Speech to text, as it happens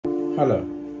Hello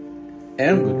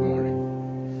and good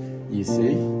morning. You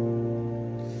see,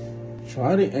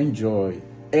 try to enjoy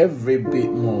every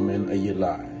bit moment of your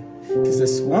life. Because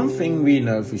there's one thing we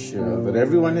know for sure, that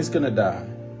everyone is going to die.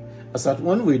 As that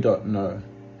one we don't know.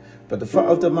 But the fact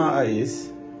of the matter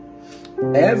is,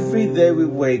 every day we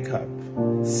wake up,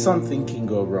 something can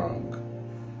go wrong.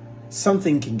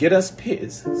 Something can get us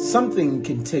pissed. Something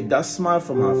can take that smile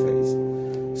from our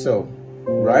face. So,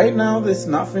 right now, there's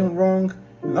nothing wrong,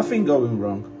 nothing going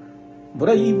wrong. What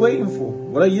are you waiting for?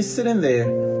 What are you sitting there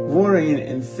worrying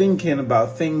and thinking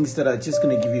about things that are just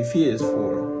going to give you fears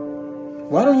for?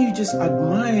 Why don't you just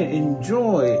admire,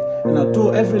 enjoy, and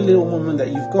adore every little moment that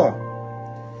you've got?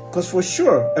 Because for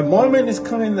sure, a moment is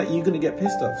coming that you're going to get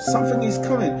pissed off. Something is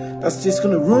coming that's just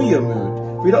going to ruin your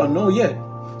mood. We don't know yet.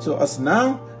 So as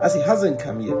now, as it hasn't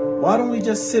come yet, why don't we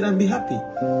just sit and be happy?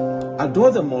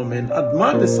 Adore the moment,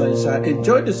 admire the sunshine,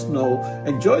 enjoy the snow,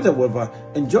 enjoy the weather,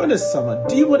 enjoy the summer.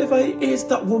 Do whatever it is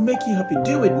that will make you happy.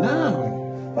 Do it now.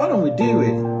 Why don't we do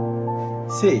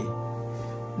it? See,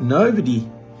 nobody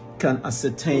can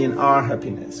ascertain our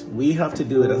happiness. We have to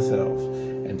do it ourselves.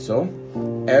 And so,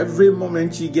 every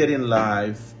moment you get in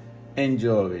life,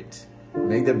 enjoy it.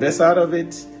 Make the best out of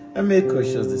it and make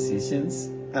cautious decisions.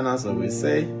 And as I always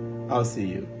say, I'll see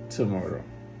you tomorrow.